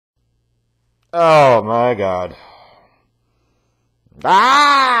Oh my God.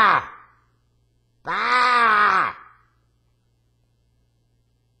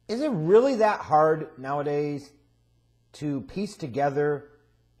 Is it really that hard nowadays to piece together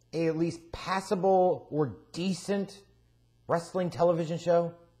a at least passable or decent wrestling television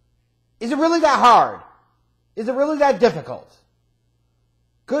show? Is it really that hard? Is it really that difficult?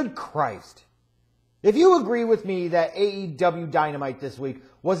 Good Christ. If you agree with me that AEW Dynamite this week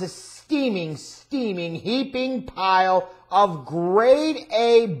was a steaming, heaping pile of grade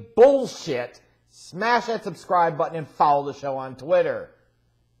A bullshit, smash that subscribe button and follow the show on Twitter.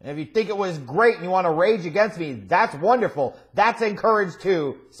 And if you think it was great and you want to rage against me, that's wonderful. That's encouraged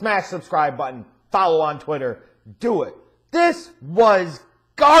too. Smash subscribe button, follow on Twitter, do it. This was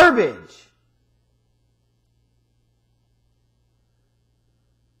garbage.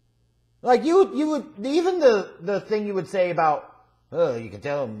 Like you would, even the thing you would say about, oh, you can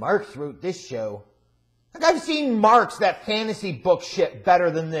tell Marks wrote this show. Like I've seen Marks, that fantasy book shit,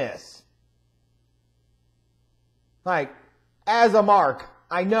 better than this. Like, as a Mark,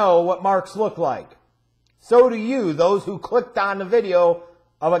 I know what Marks look like. So do you, those who clicked on the video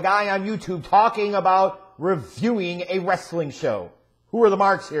of a guy on YouTube talking about reviewing a wrestling show. Who are the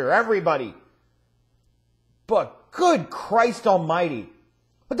Marks here? Everybody. But good Christ almighty.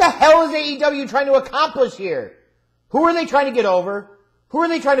 What the hell is AEW trying to accomplish here? Who are they trying to get over? Who are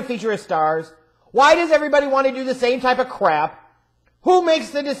they trying to feature as stars? Why does everybody want to do the same type of crap? Who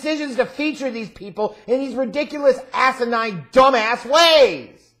makes the decisions to feature these people in these ridiculous, asinine, dumbass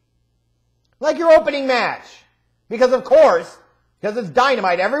ways? Like your opening match. Because of course, because it's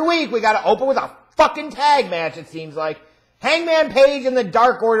Dynamite, every week we gotta open with a fucking tag match, it seems like. Hangman Page and the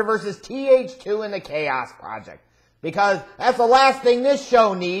Dark Order versus TH2 and the Chaos Project. Because that's the last thing this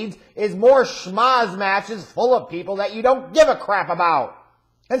show needs, is more schmaz matches full of people that you don't give a crap about.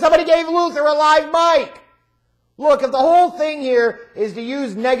 And somebody gave Luther a live mic. Look, if the whole thing here is to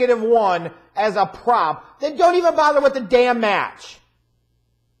use -1 as a prop, then don't even bother with the damn match.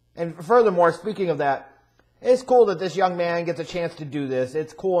 And furthermore, speaking of that, it's cool that this young man gets a chance to do this.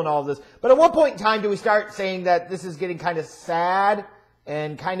 It's cool and all this. But at what point in time do we start saying that this is getting kind of sad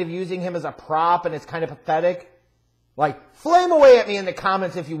and kind of using him as a prop and it's kind of pathetic? Like, flame away at me in the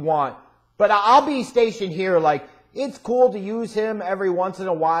comments if you want. But I'll be stationed here. Like, it's cool to use him every once in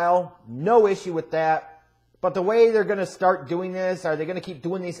a while. No issue with that. But the way they're going to start doing this, are they going to keep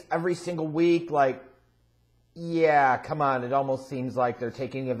doing these every single week? Like, yeah, come on. It almost seems like they're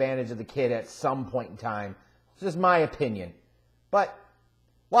taking advantage of the kid at some point in time. It's just my opinion. But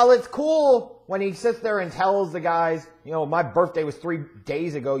while it's cool when he sits there and tells the guys, you know, my birthday was 3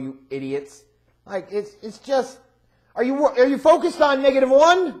 days ago, you idiots. Like, it's just... Are you focused on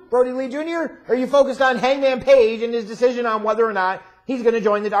 -1, Brody Lee Jr.? Or are you focused on Hangman Page and his decision on whether or not he's going to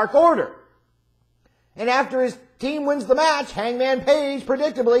join the Dark Order? And after his team wins the match, Hangman Page,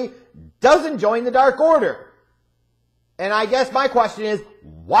 predictably, doesn't join the Dark Order. And I guess my question is,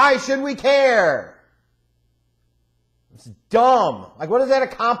 why should we care? It's dumb. Like, what does that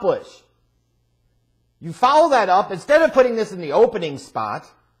accomplish? You follow that up, instead of putting this in the opening spot,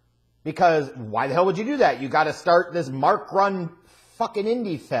 because why the hell would you do that? You got to start this Mark-run fucking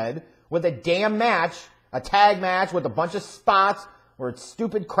indie fed with a damn match, a tag match with a bunch of spots where it's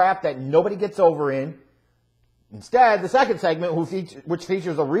stupid crap that nobody gets over in. Instead, the second segment, which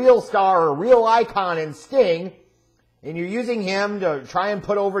features a real star or a real icon in Sting, and you're using him to try and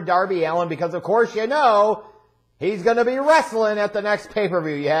put over Darby Allin because, of course, you know he's going to be wrestling at the next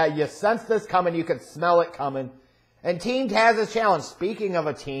pay-per-view. Yeah, you sense this coming. You could smell it coming. And Team Taz's challenge, speaking of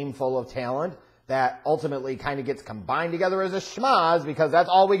a team full of talent that ultimately kind of gets combined together as a schmaz, because that's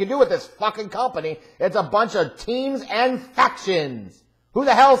all we can do with this fucking company. It's a bunch of teams and factions. Who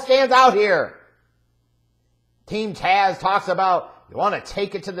the hell stands out here? Team Taz talks about, you want to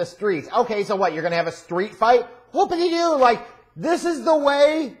take it to the streets. Okay, so what, you're going to have a street fight? Whoopity-doo, like, this is the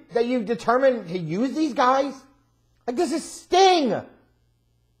way that you've determined to use these guys? Like, this is Sting!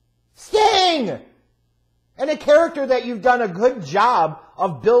 Sting! And a character that you've done a good job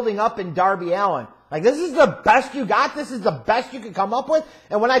of building up in Darby Allin. Like, this is the best you got? This is the best you can come up with?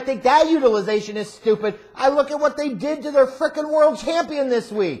 And when I think that utilization is stupid, I look at what they did to their frickin' world champion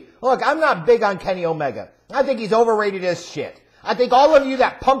this week. Look, I'm not big on Kenny Omega. I think he's overrated as shit. I think all of you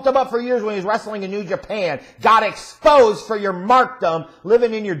that pumped him up for years when he was wrestling in New Japan got exposed for your markdom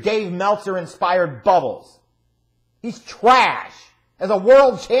living in your Dave Meltzer-inspired bubbles. He's trash. As a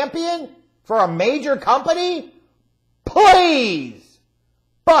world champion for a major company? Please!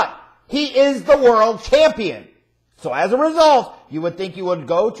 But he is the world champion. So as a result, You would think you would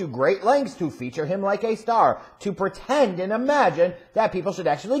go to great lengths to feature him like a star, to pretend and imagine that people should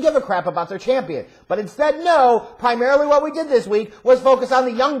actually give a crap about their champion. But instead, no, primarily what we did this week was focus on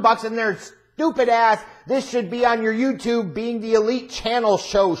the Young Bucks and their stupid ass, this should be on your YouTube being the elite channel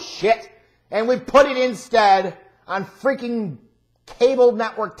show shit. And we put it instead on freaking cable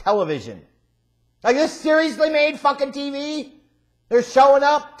network television. Like, this seriously made fucking TV? They're showing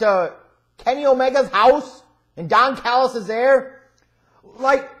up to Kenny Omega's house and Don Callis is there?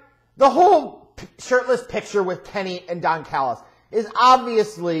 Like, the whole shirtless picture with Kenny and Don Callis is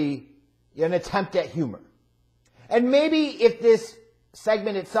obviously an attempt at humor. And maybe if this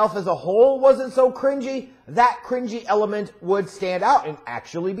segment itself as a whole wasn't so cringy, that cringy element would stand out and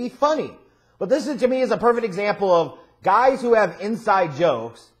actually be funny. But this, to me, is a perfect example of guys who have inside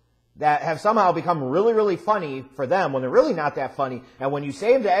jokes that have somehow become really, really funny for them when they're really not that funny. And when you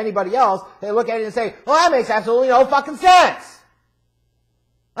say them to anybody else, they look at it and say, well, that makes absolutely no fucking sense.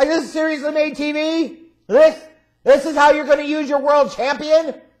 Like, this is seriously made TV? This is how you're going to use your world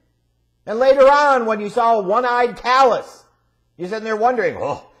champion? And later on, when you saw one-eyed Callis, you're sitting there wondering,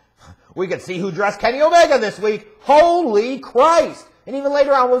 oh, we could see who dressed Kenny Omega this week. Holy Christ. And even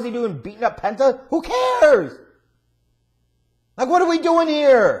later on, what was he doing? Beating up Penta? Who cares? Like, what are we doing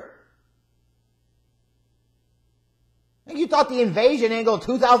here? You thought the Invasion angle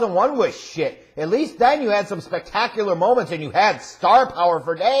 2001 was shit. At least then you had some spectacular moments and you had star power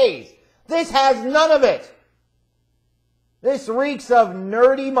for days. This has none of it. This reeks of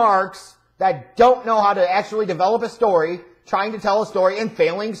nerdy marks that don't know how to actually develop a story, trying to tell a story and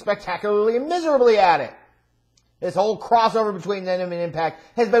failing spectacularly and miserably at it. This whole crossover between Dynamite and Impact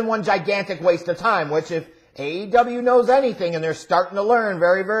has been one gigantic waste of time, which if AEW knows anything, and they're starting to learn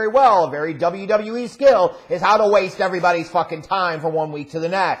very, very well, a very WWE skill, is how to waste everybody's fucking time from one week to the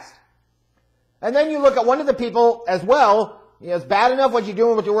next. And then you look at one of the people as well, it's bad enough what you're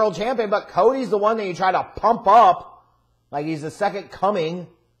doing with your world champion, but Cody's the one that you try to pump up like he's the second coming,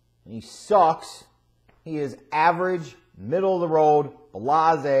 and he sucks. He is average, middle of the road,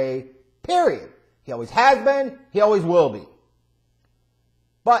 blasé, period. He always has been, he always will be.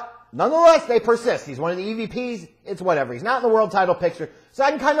 But nonetheless, they persist. He's one of the EVPs. It's whatever. He's not in the world title picture. So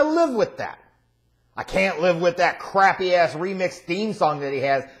I can kind of live with that. I can't live with that crappy-ass remixed theme song that he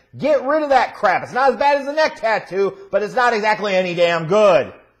has. Get rid of that crap. It's not as bad as the neck tattoo, but it's not exactly any damn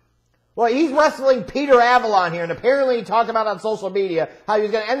good. Well, he's wrestling Peter Avalon here, and apparently he talked about on social media how he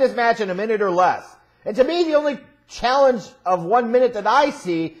was going to end this match in a minute or less. And to me, the only challenge of 1 minute that I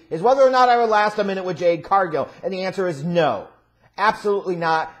see is whether or not I would last a minute with Jade Cargill. And the answer is no. Absolutely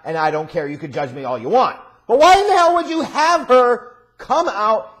not, and I don't care. You can judge me all you want. But why in the hell would you have her come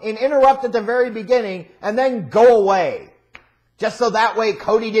out and interrupt at the very beginning and then go away? Just so that way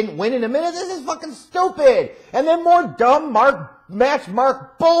Cody didn't win in a minute? This is fucking stupid. And then more dumb match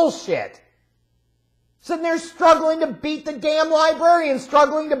mark bullshit. Sitting there struggling to beat the damn librarian,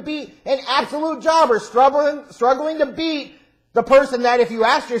 struggling to beat an absolute jobber, struggling to beat the person that if you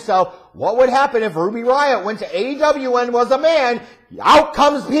ask yourself, what would happen if Ruby Riott went to AEW and was a man? Out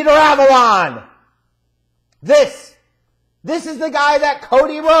comes Peter Avalon. This is the guy that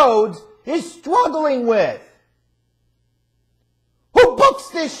Cody Rhodes is struggling with. Who books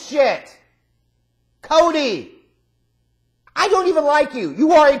this shit? Cody. I don't even like you.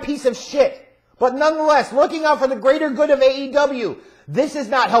 You are a piece of shit. But nonetheless, looking out for the greater good of AEW, this is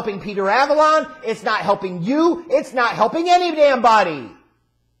not helping Peter Avalon. It's not helping you. It's not helping any damn body.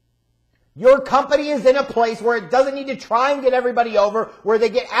 Your company is in a place where it doesn't need to try and get everybody over, where they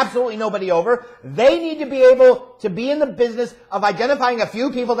get absolutely nobody over. They need to be able to be in the business of identifying a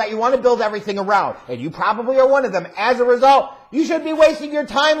few people that you want to build everything around. And you probably are one of them. As a result, you should be wasting your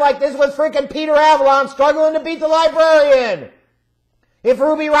time like this with freaking Peter Avalon struggling to beat the librarian. If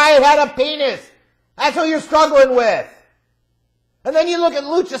Ruby Riott had a penis, that's who you're struggling with. And then you look at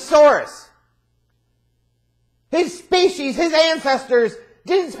Luchasaurus. His species, his ancestors,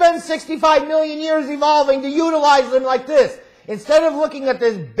 didn't spend 65 million years evolving to utilize them like this. Instead of looking at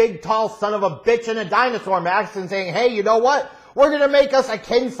this big, tall son of a bitch in a dinosaur mask and saying, hey, you know what? We're going to make us a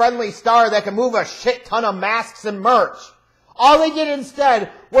kid-friendly star that can move a shit ton of masks and merch. All they did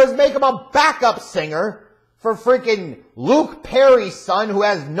instead was make him a backup singer for freaking Luke Perry's son who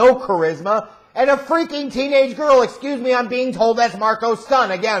has no charisma, and a freaking teenage girl. Excuse me, I'm being told that's Marco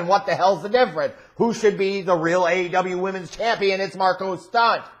Stunt. Again, what the hell's the difference? Who should be the real AEW Women's Champion? It's Marco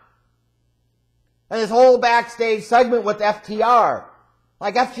Stunt. And this whole backstage segment with FTR.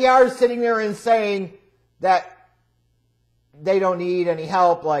 Like, FTR is sitting there and saying that they don't need any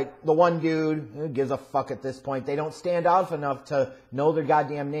help. Like, the one dude, who gives a fuck at this point? They don't stand out enough to know their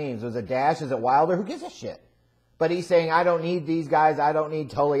goddamn names. Is it Dash? Is it Wilder? Who gives a shit? But he's saying, I don't need these guys. I don't need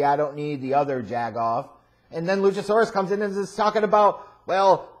Tully. I don't need the other jagoff. And then Luchasaurus comes in and is talking about,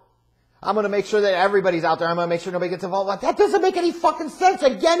 well, I'm going to make sure that everybody's out there. I'm going to make sure nobody gets involved. Like, that doesn't make any fucking sense.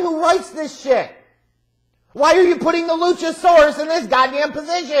 Again, who writes this shit? Why are you putting the Luchasaurus in this goddamn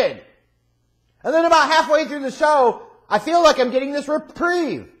position? And then about halfway through the show, I feel like I'm getting this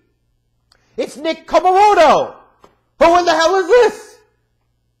reprieve. It's Nick Comoroto. Who in the hell is this?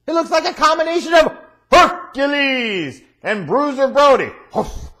 He looks like a combination of Hercules and Bruiser Brody.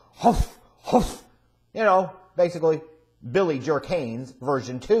 Huff, huff, huff. You know, basically Billy Jerk Haynes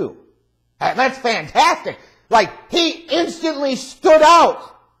version 2. That's fantastic. Like, he instantly stood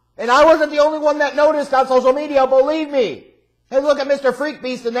out. And I wasn't the only one that noticed on social media, believe me. They look at Mr. Freak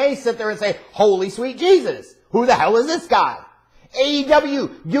Beast and they sit there and say, holy sweet Jesus, who the hell is this guy?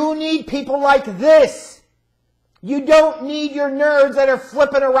 AEW, you need people like this. You don't need your nerds that are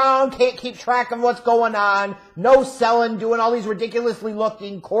flipping around, can't keep track of what's going on, no selling, doing all these ridiculously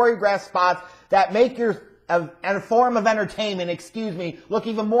looking choreographed spots that make your a form of entertainment, look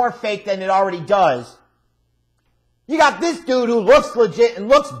even more fake than it already does. You got this dude who looks legit and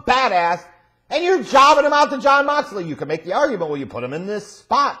looks badass, and you're jobbing him out to Jon Moxley. You can make the argument, well, you put him in this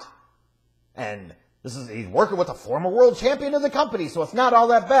spot. And he's working with a former world champion of the company, so it's not all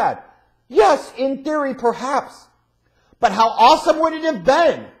that bad. Yes, in theory, perhaps. But how awesome would it have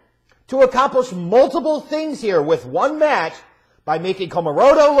been to accomplish multiple things here with one match by making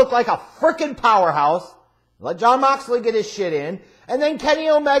Comoroto look like a frickin' powerhouse, let Jon Moxley get his shit in, and then Kenny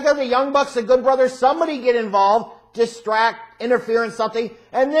Omega, the Young Bucks, the Good Brothers, somebody get involved, distract, interfere in something,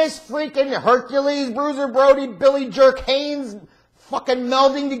 and this freaking Hercules, Bruiser Brody, Billy Jerk Haynes fucking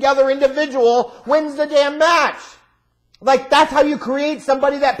melding together individual wins the damn match. Like, that's how you create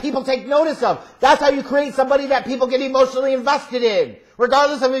somebody that people take notice of. That's how you create somebody that people get emotionally invested in.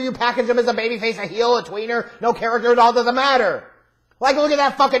 Regardless of if you package them as a babyface, a heel, a tweener, no character at all, doesn't matter. Like, look at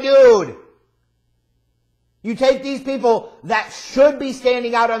that fucking dude. You take these people that should be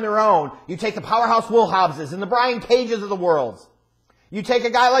standing out on their own. You take the Powerhouse Will Hobbses and the Brian Cages of the world. You take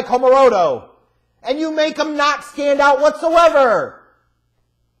a guy like Comoroto, and you make him not stand out whatsoever.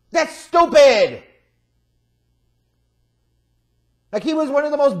 That's stupid. Like, he was one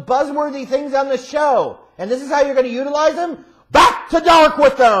of the most buzzworthy things on the show. And this is how you're going to utilize him? Back to dark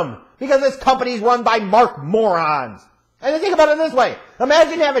with them! Because this company's run by Mark morons. And then think about it this way.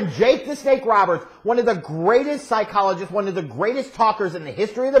 Imagine having Jake the Snake Roberts, one of the greatest psychologists, one of the greatest talkers in the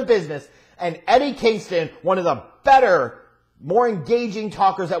history of the business, and Eddie Kingston, one of the better, more engaging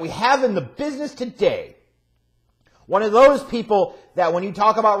talkers that we have in the business today. One of those people that when you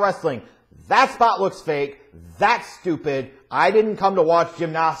talk about wrestling, that spot looks fake, that's stupid, I didn't come to watch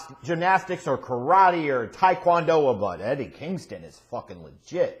gymnastics or karate or taekwondo, but Eddie Kingston is fucking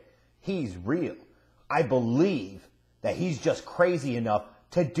legit. He's real. I believe that he's just crazy enough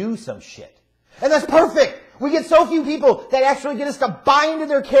to do some shit. And that's perfect. We get so few people that actually get us to buy into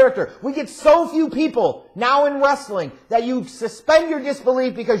their character. We get so few people now in wrestling that you suspend your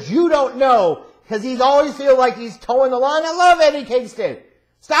disbelief because you don't know, because he's always feel like he's towing the line. I love Eddie Kingston.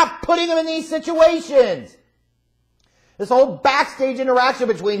 Stop putting him in these situations. This whole backstage interaction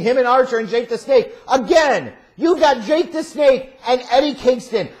between him and Archer and Jake the Snake. Again, you got Jake the Snake and Eddie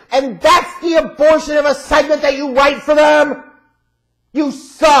Kingston, and that's the abortion of a segment that you write for them? You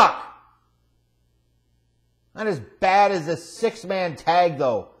suck. Not as bad as this 6-man tag,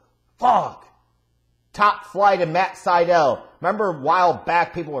 though. Fuck. Top Flight and Matt Sydal. Remember a while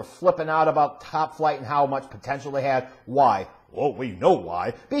back people were flipping out about Top Flight and how much potential they had? Why? Well, we know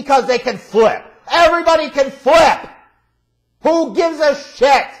why. Because they can flip. Everybody can flip. Who gives a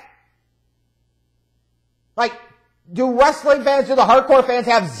shit? Like, do wrestling fans, do the hardcore fans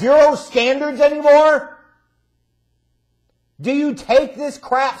have zero standards anymore? Do you take this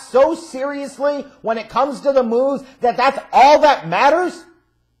crap so seriously when it comes to the moves that that's all that matters?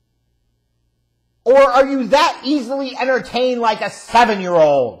 Or are you that easily entertained like a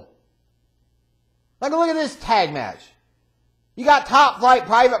 7-year-old? Like, look at this tag match. You got Top Flight,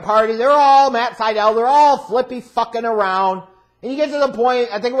 Private Party, they're all Matt Sydal, they're all flippy fucking around. And you get to the point,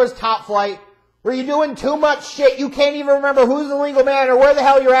 I think it was Top Flight, where you're doing too much shit, you can't even remember who's the legal man or where the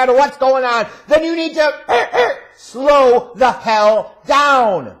hell you're at or what's going on. Then you need to slow the hell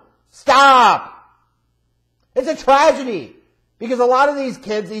down. Stop. It's a tragedy. Because a lot of these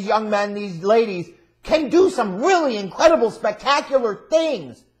kids, these young men, these ladies, can do some really incredible, spectacular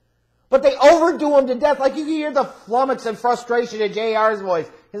things. But they overdo them to death. Like, you can hear the flummox and frustration in JR's voice.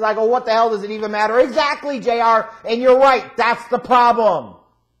 He's like, oh, what the hell does it even matter? Exactly, JR. And you're right. That's the problem.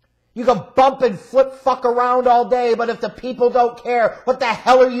 You can bump and flip fuck around all day, but if the people don't care, what the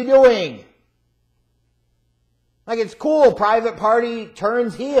hell are you doing? Like, it's cool. Private Party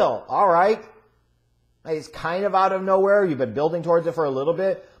turns heel. All right. Like, it's kind of out of nowhere. You've been building towards it for a little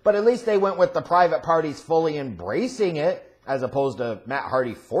bit. But at least they went with the Private Parties fully embracing it, as opposed to Matt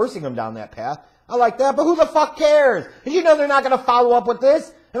Hardy forcing them down that path. I like that, but who the fuck cares? Because you know they're not going to follow up with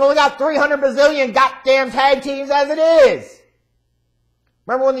this. They've only got 300 bazillion goddamn tag teams as it is.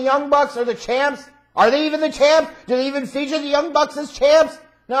 Remember when the Young Bucks are the champs? Are they even the champs? Do they even feature the Young Bucks as champs?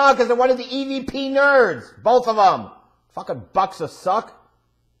 No, because they're one of the EVP nerds. Both of them. Fucking Bucks suck.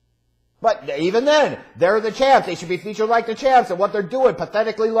 But even then, they're the champs. They should be featured like the champs. And what they're doing,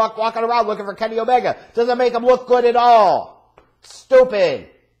 pathetically walking around looking for Kenny Omega, doesn't make them look good at all. Stupid.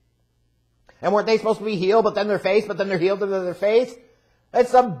 And weren't they supposed to be heel, but then they're face, but then they're heel, but then they're face? It's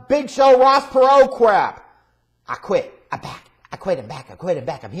some Big Show Ross Perot crap. I quit. I'm back. I quit. I'm back. I quit. I'm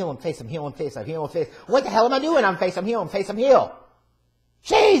back. I'm heel, I'm face. I'm heel, I'm face. I'm heel, I'm face. What the hell am I doing? I'm face. I'm heel. I'm face. I'm heel.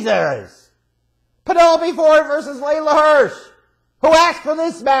 Jesus. Penelope Ford versus Layla Hirsch. Who asked for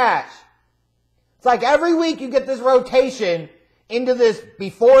this match? It's like every week you get this rotation into this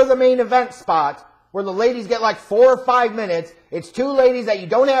before the main event spot where the ladies get like 4 or 5 minutes. It's two ladies that you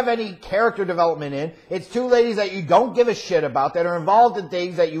don't have any character development in. It's two ladies that you don't give a shit about, that are involved in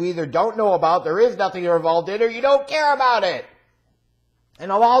things that you either don't know about, there is nothing you're involved in, or you don't care about it.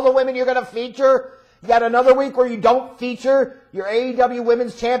 And of all the women you're going to feature, you got another week where you don't feature your AEW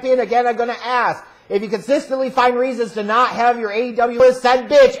Women's Champion. Again, I'm going to ask, if you consistently find reasons to not have your AEW said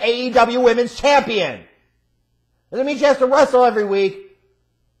bitch AEW Women's Champion, doesn't mean she has to wrestle every week.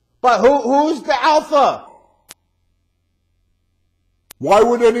 But who's the alpha? Why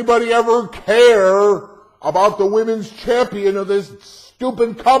would anybody ever care about the women's champion of this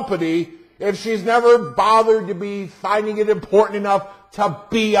stupid company if she's never bothered to be finding it important enough to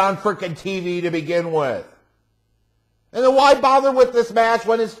be on frickin' TV to begin with? And then why bother with this match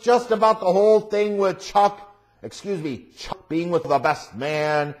when it's just about the whole thing with Chuck being with the best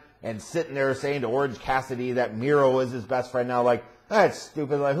man and sitting there saying to Orange Cassidy that Miro is his best friend now? Like, that's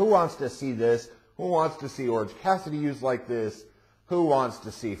stupid. Like, who wants to see this? Who wants to see Orange Cassidy used like this? Who wants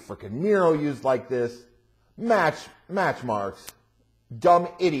to see frickin' Miro used like this? Match marks. Dumb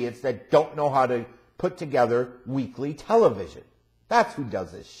idiots that don't know how to put together weekly television. That's who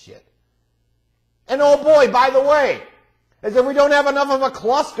does this shit. And oh boy, by the way, as if we don't have enough of a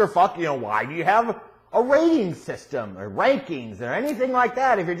clusterfuck, why do you have a rating system or rankings or anything like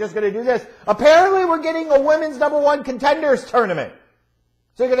that if you're just going to do this? Apparently we're getting a women's #1 contenders tournament.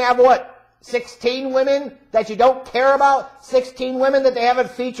 So you're going to have 16 women that you don't care about? 16 women that they haven't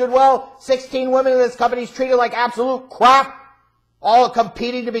featured well? 16 women in this company's treated like absolute crap? All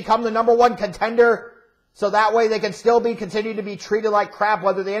competing to become the #1 contender? So that way they can still continue to be treated like crap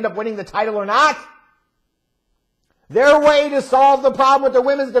whether they end up winning the title or not? Their way to solve the problem with the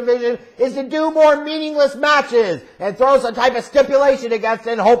women's division is to do more meaningless matches and throw some type of stipulation against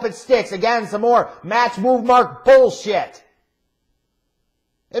it and hope it sticks. Again, some more match move mark bullshit.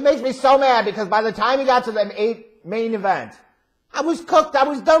 It makes me so mad because by the time he got to the main event, I was cooked. I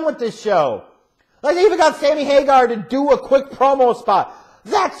was done with this show. Like, they even got Sammy Hagar to do a quick promo spot.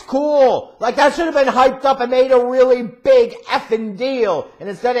 That's cool. Like, that should have been hyped up and made a really big effing deal. And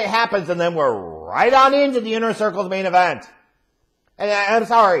instead it happens and then we're right on into the Inner Circle's main event. And I'm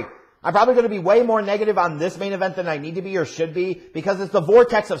sorry. I'm probably going to be way more negative on this main event than I need to be or should be because it's the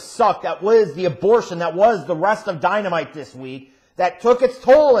vortex of suck that was the abortion that was the rest of Dynamite this week that took its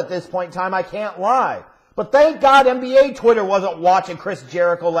toll at this point in time. I can't lie. But thank God NBA Twitter wasn't watching Chris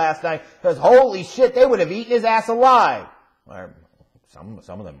Jericho last night because holy shit, they would have eaten his ass alive. Or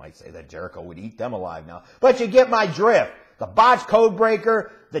some of them might say that Jericho would eat them alive now. But you get my drift. The botched code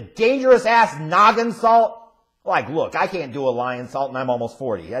breaker, the dangerous ass noggin salt. Like, look, I can't do a lion salt and I'm almost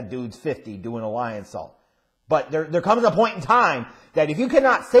 40. That dude's 50 doing a lion salt. But there comes a point in time that if you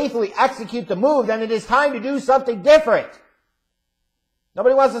cannot safely execute the move, then it is time to do something different.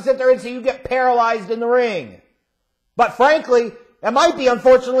 Nobody wants to sit there and see you get paralyzed in the ring. But frankly, that might be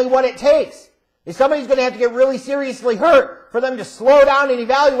unfortunately what it takes. Is somebody's going to have to get really seriously hurt for them to slow down and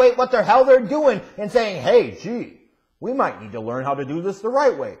evaluate what the hell they're doing and saying, hey, gee, we might need to learn how to do this the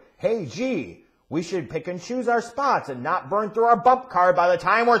right way. Hey, gee, we should pick and choose our spots and not burn through our bump card by the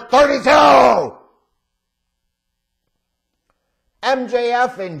time we're 32.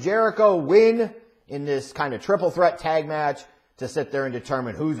 MJF and Jericho win in this kind of triple threat tag match to sit there and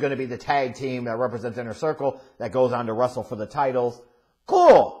determine who's going to be the tag team that represents Inner Circle that goes on to wrestle for the titles.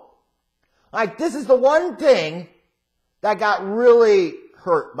 Cool. Like, this is the one thing that got really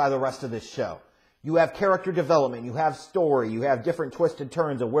hurt by the rest of this show. You have character development, you have story, you have different twists and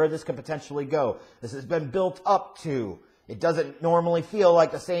turns of where this could potentially go. This has been built up to. It doesn't normally feel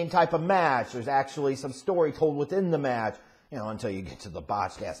like the same type of match. There's actually some story told within the match, until you get to the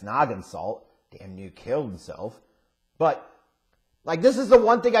botched-ass noggin salt. Damn near killed himself. But, this is the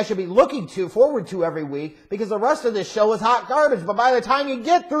one thing I should be looking forward to every week, because the rest of this show is hot garbage. But by the time you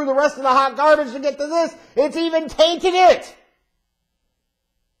get through the rest of the hot garbage to get to this, it's even tainted it.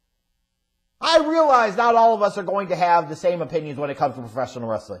 I realize not all of us are going to have the same opinions when it comes to professional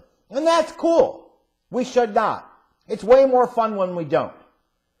wrestling. And that's cool. We should not. It's way more fun when we don't.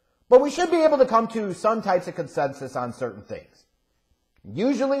 But we should be able to come to some types of consensus on certain things.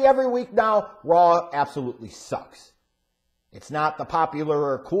 Usually every week now, Raw absolutely sucks. It's not the popular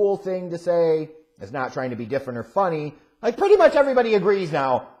or cool thing to say. It's not trying to be different or funny. Pretty much everybody agrees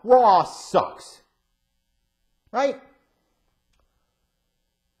now, Raw sucks. Right?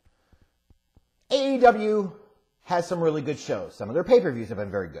 AEW has some really good shows. Some of their pay-per-views have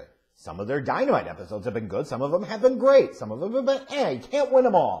been very good. Some of their Dynamite episodes have been good. Some of them have been great. Some of them have been, you can't win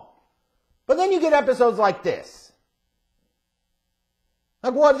them all. But then you get episodes like this.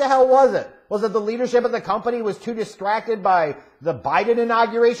 What the hell was it? Was it the leadership of the company was too distracted by the Biden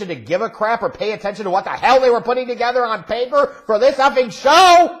inauguration to give a crap or pay attention to what the hell they were putting together on paper for this effing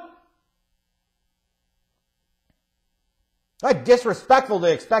show? Disrespectful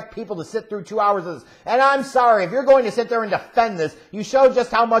to expect people to sit through 2 hours of this. And I'm sorry, if you're going to sit there and defend this, you show just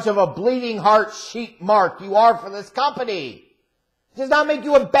how much of a bleeding heart sheep mark you are for this company. It does not make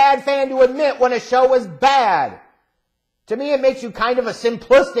you a bad fan to admit when a show is bad. To me, it makes you kind of a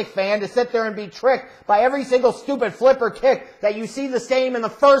simplistic fan to sit there and be tricked by every single stupid flip or kick that you see the same in the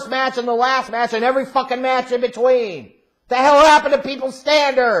first match and the last match and every fucking match in between. The hell happened to people's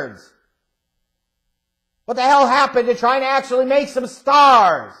standards? What the hell happened to trying to actually make some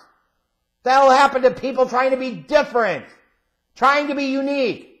stars? The hell happened to people trying to be different? Trying to be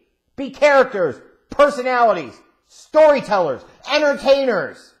unique? Be characters, personalities, storytellers,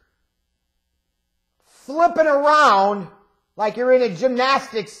 entertainers. Flipping around like you're in a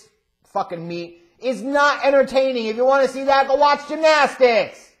gymnastics fucking meet is not entertaining. If you want to see that, go watch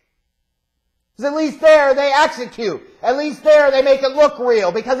gymnastics. Because at least there they execute. At least there they make it look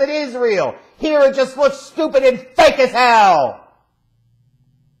real, because it is real. Here it just looks stupid and fake as hell.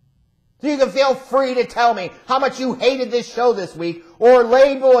 So you can feel free to tell me how much you hated this show this week, or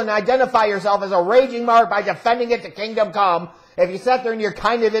label and identify yourself as a raging mark by defending it to Kingdom Come. If you sit there and you're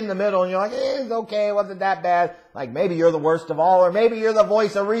kind of in the middle and you're like, it's okay, it wasn't that bad. Maybe you're the worst of all, or maybe you're the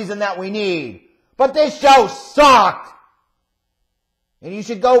voice of reason that we need. But this show sucked. And you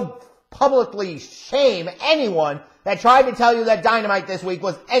should go publicly shame anyone that tried to tell you that Dynamite this week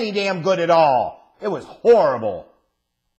was any damn good at all. It was horrible.